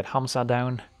can get Hamza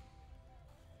down.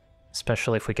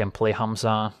 Especially if we can play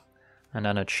Hamza, and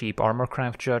then a cheap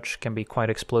Armorcraft Judge can be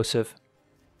quite explosive.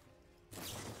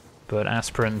 But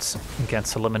Aspirant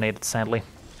gets eliminated, sadly.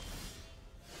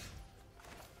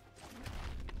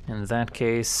 In that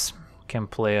case, can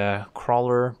play a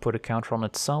Crawler, put a counter on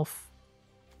itself.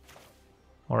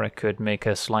 Or I could make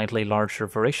a slightly larger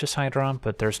Voracious Hydra,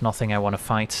 but there's nothing I want to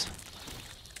fight.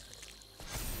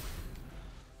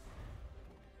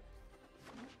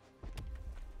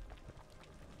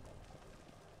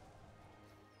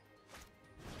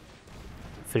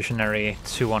 Visionary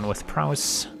 2-1 with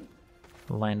Prowess.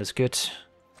 Land is good.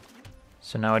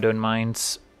 So now I don't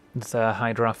mind the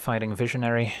Hydra fighting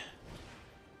Visionary.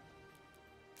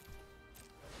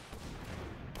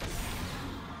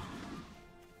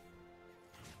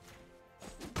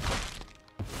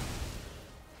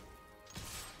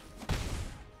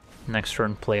 Next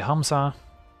turn play Hamza,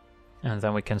 and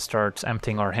then we can start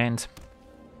emptying our hand.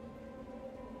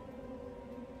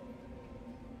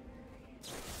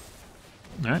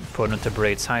 Alright, opponent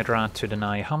abrades Hydra to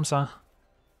deny Hamza.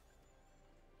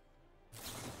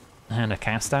 And a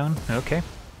cast down, okay.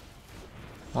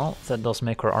 Well, that does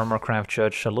make our Armorcraft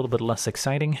Judge a little bit less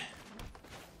exciting.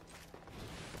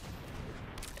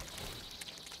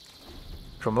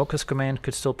 Dromoka's command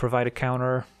could still provide a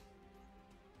counter.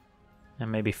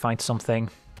 And maybe fight something.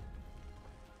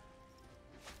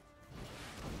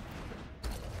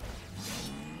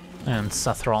 And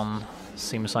Sathron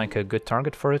seems like a good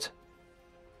target for it.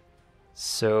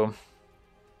 So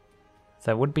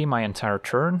that would be my entire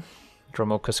turn.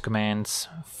 Dromoka's commands,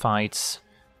 fights,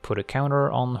 put a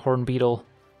counter on Hornbeetle.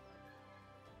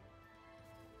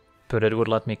 But it would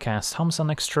let me cast Hamza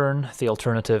next turn. The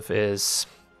alternative is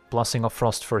Blessing of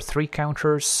Frost for 3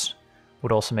 counters.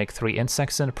 Would also make 3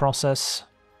 insects in the process.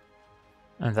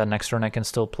 And then next turn I can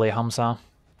still play Hamza.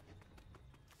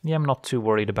 Yeah, I'm not too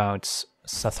worried about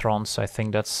Sathron, so I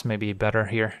think that's maybe better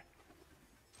here.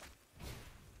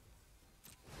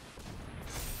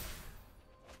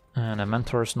 And a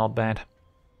Mentor's not bad.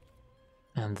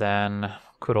 And then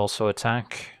could also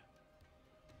attack.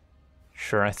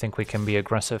 Sure, I think we can be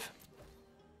aggressive.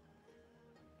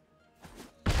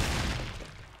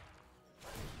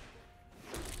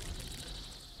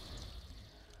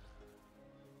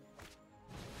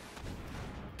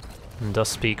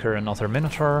 Dust Speaker, another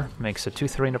Minotaur, makes a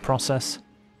 2-3 in the process.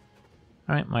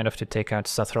 Alright, might have to take out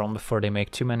Sathron before they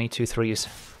make too many 2-3s.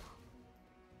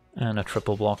 And a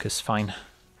triple block is fine.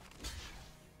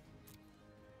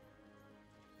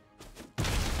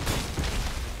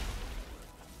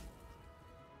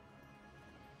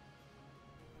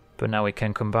 But now we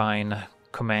can combine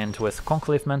Command with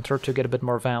Conclave Mentor to get a bit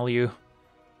more value.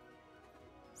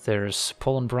 There's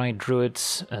Pollen Bride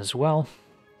Druids as well.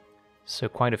 So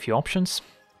quite a few options.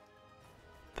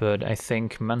 But I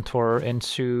think Mentor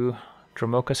into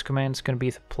Dromoka's command is going to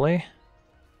be the play.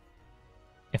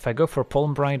 If I go for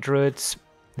Pollen Bride Druids,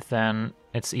 then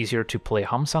it's easier to play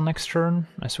Hamza next turn,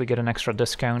 as we get an extra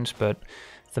discount, but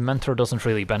the Mentor doesn't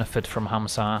really benefit from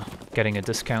Hamza getting a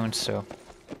discount, so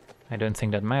I don't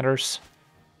think that matters.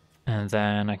 And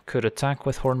then I could attack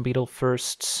with Hornbeetle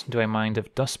first. Do I mind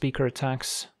if Dust Speaker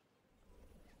attacks?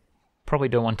 Probably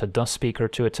don't want a Dust Speaker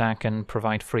to attack and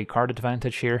provide free card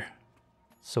advantage here.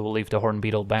 So we'll leave the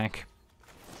Hornbeetle back.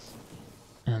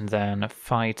 And then a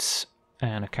fight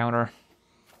and a counter.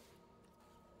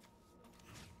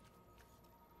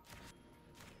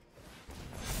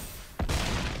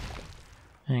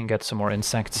 And get some more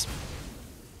insects.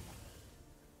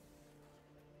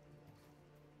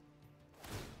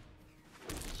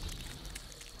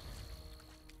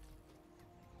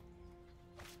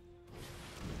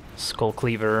 Skull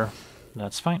Cleaver,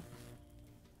 that's fine.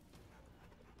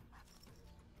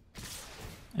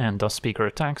 And Dust Speaker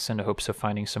attacks in the hopes of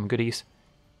finding some goodies.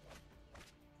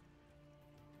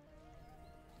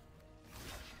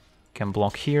 Can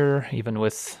block here, even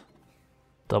with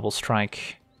Double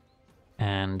Strike.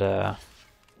 And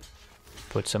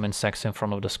put some insects in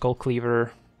front of the Skull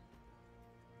Cleaver.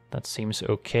 That seems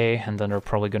okay, and then they're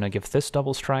probably gonna give this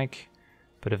Double Strike.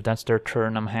 But if that's their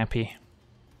turn, I'm happy.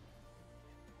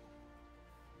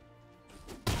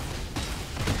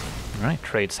 Alright,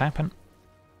 trades happen.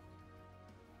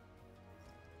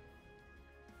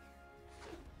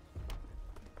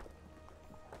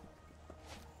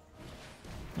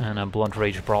 And a Blood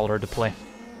Rage Brawler to play.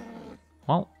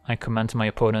 Well, I commend my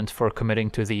opponent for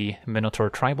committing to the Minotaur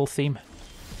tribal theme.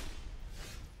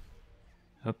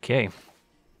 Okay.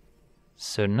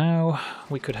 So now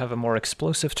we could have a more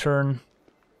explosive turn.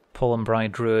 Pollen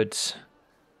Bride Druids,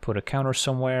 put a counter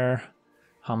somewhere.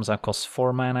 Hamza costs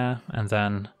 4 mana, and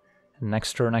then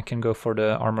next turn I can go for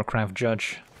the Armorcraft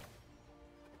Judge.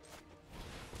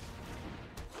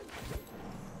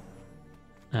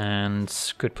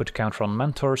 And could put counter on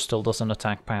Mentor, still doesn't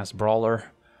attack past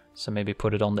Brawler, so maybe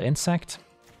put it on the Insect.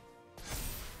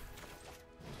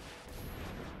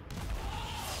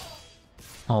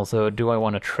 Although, do I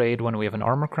want to trade when we have an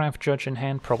Armorcraft Judge in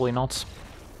hand? Probably not.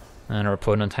 And our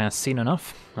opponent has seen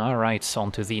enough. Alright,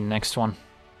 on to the next one.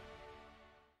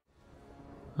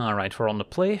 Alright, we're on the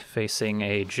play, facing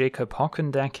a Jacob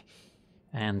Hawken deck,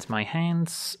 and my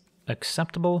hand's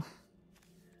acceptable.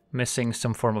 Missing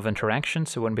some form of interaction,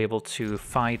 so I wouldn't be able to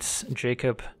fight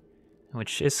Jacob,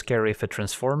 which is scary if it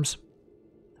transforms.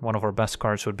 One of our best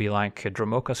cards would be like a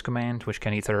Dromoka's command, which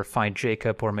can either fight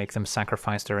Jacob or make them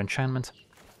sacrifice their enchantment.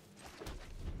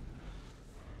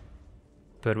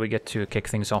 But we get to kick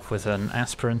things off with an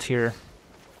Aspirant here.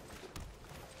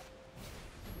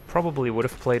 Probably would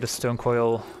have played a Stone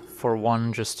Coil for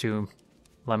 1 just to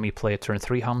let me play a turn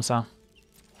 3 Hamza.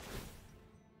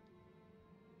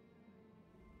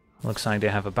 Looks like they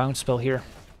have a bounce spell here.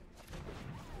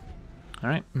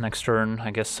 Alright, next turn I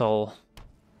guess I'll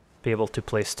be able to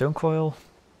play Stone Coil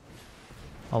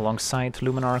alongside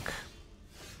Luminarch.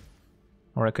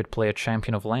 Or I could play a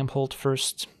Champion of Lamphold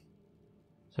first.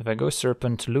 So if I go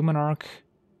Serpent, Luminarch,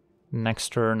 Next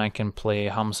turn I can play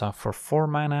Hamza for 4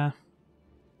 mana,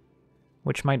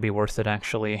 which might be worth it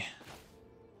actually.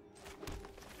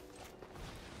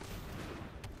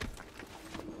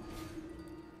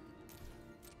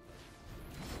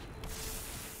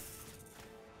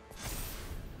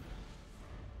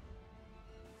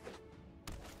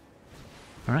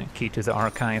 Alright, key to the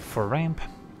archive for ramp.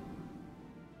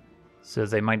 So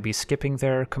they might be skipping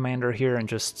their commander here and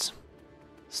just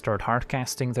start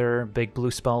hardcasting their big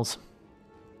blue spells.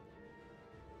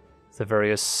 The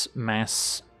various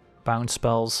mass bounce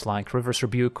spells like River's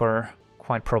Rebuke are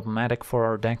quite problematic for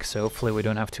our deck, so hopefully we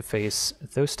don't have to face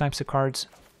those types of cards.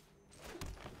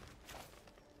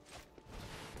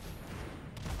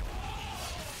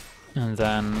 And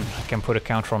then I can put a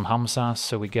counter on Hamza,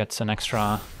 so we get an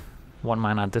extra 1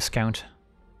 mana discount.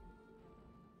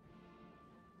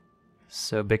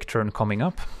 So big turn coming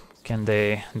up. Can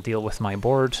they deal with my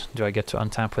board? Do I get to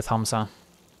untap with Hamza?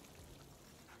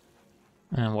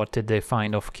 And what did they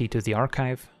find off key to the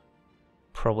archive?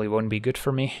 Probably won't be good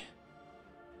for me.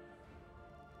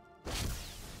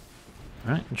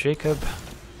 Alright, Jacob.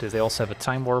 Do they also have a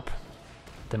time warp?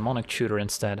 Demonic Tutor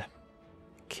instead.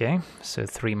 Okay, so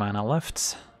 3 mana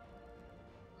left.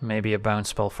 Maybe a bounce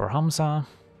spell for Hamza.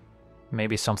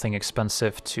 Maybe something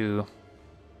expensive to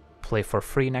play for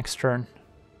free next turn.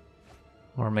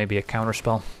 Or maybe a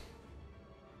counterspell.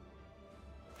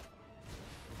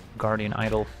 Guardian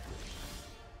Idol.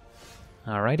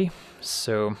 Alrighty,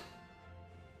 so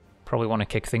probably want to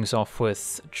kick things off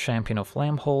with Champion of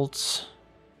Lambholds.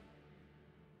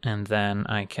 And then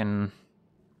I can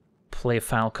play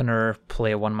Falconer,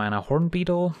 play a 1 mana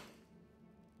Hornbeetle.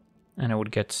 And I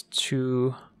would get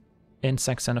 2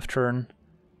 insects end of turn.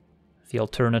 The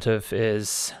alternative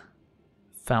is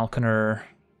Falconer,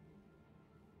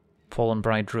 Pollen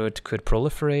Bright Druid could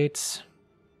proliferate,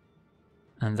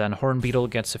 and then Hornbeetle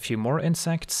gets a few more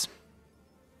insects.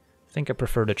 I think I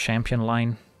prefer the champion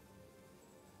line.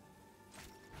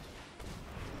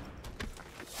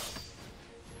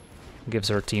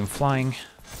 Gives our team flying.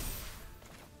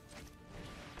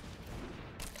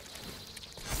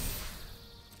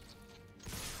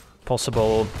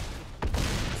 Possible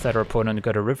that our opponent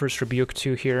got a River's Rebuke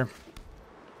too here.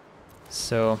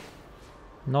 So,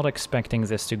 not expecting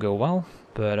this to go well,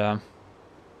 but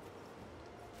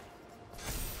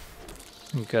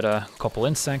we got a couple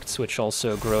insects, which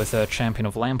also grow the Champion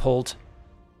of Lambhold.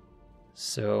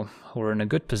 So, we're in a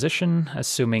good position,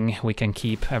 assuming we can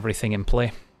keep everything in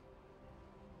play.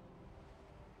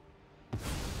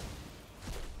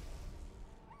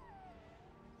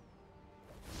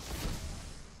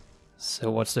 So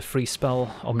what's the free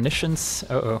spell? Omniscience?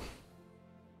 Uh-oh.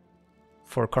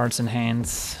 4 cards in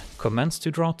hand. Commence to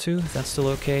draw 2, that's still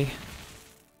okay.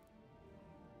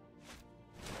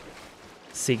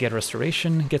 Seagate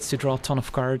Restoration gets to draw a ton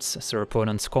of cards, so our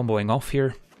opponent's comboing off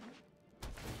here.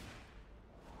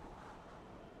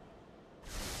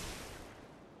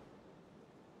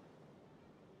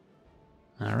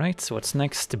 Alright, so what's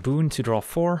next? The Boon to draw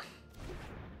 4.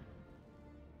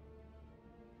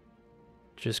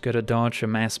 Just gotta dodge a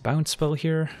mass bounce spell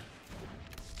here.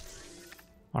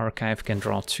 Archive can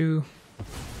draw 2.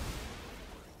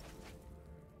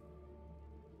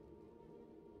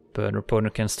 But our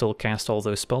opponent can still cast all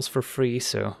those spells for free,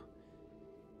 so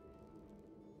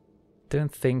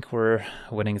don't think we're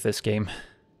winning this game.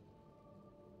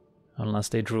 Unless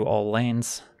they drew all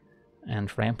lands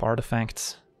and ramp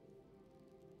artifacts.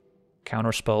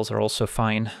 Counter spells are also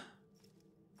fine.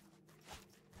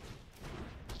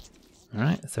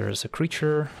 Alright, there's a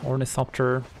creature,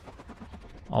 Ornithopter,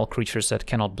 all creatures that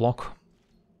cannot block.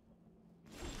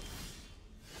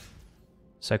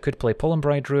 So I could play Pollen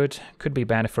Bright Druid, could be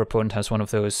bad if our opponent has one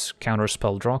of those counter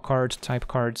spell draw card type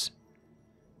cards,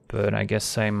 but I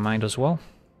guess I might as well.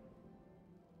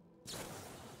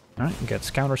 Alright,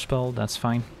 gets counterspell, that's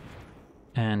fine.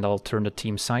 And I'll turn the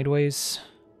team sideways.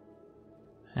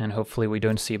 And hopefully we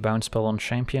don't see a bounce spell on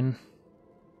champion.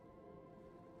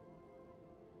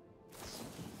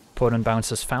 Opponent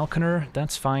bounces Falconer,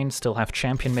 that's fine, still have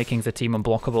champion making the team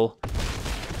unblockable.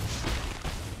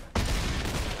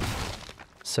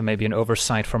 So maybe an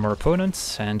oversight from our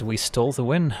opponent, and we stole the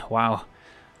win. Wow,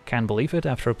 can't believe it,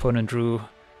 after opponent drew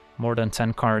more than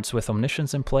 10 cards with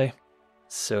Omniscience in play.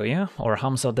 So yeah, our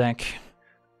Hamza deck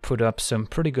put up some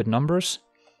pretty good numbers.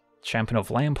 Champion of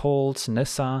Lambhold,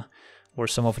 Nissa were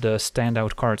some of the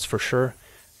standout cards for sure.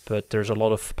 But there's a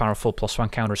lot of powerful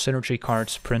 +1 counter synergy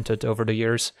cards printed over the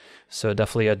years, so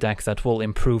definitely a deck that will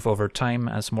improve over time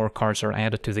as more cards are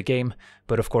added to the game,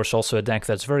 but of course also a deck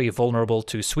that's very vulnerable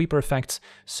to sweeper effects,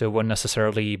 so won't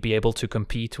necessarily be able to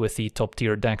compete with the top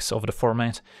tier decks of the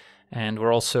format. And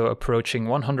we're also approaching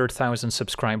 100,000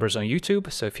 subscribers on YouTube,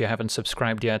 so if you haven't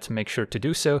subscribed yet, make sure to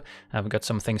do so. I've got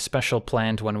something special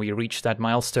planned when we reach that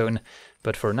milestone.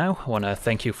 But for now, I want to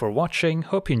thank you for watching,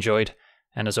 hope you enjoyed,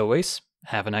 and as always,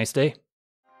 have a nice day.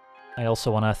 I also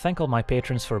want to thank all my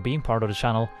patrons for being part of the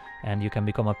channel, and you can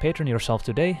become a patron yourself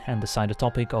today and decide the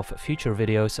topic of future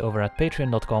videos over at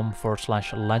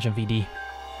patreon.com/LegenVD.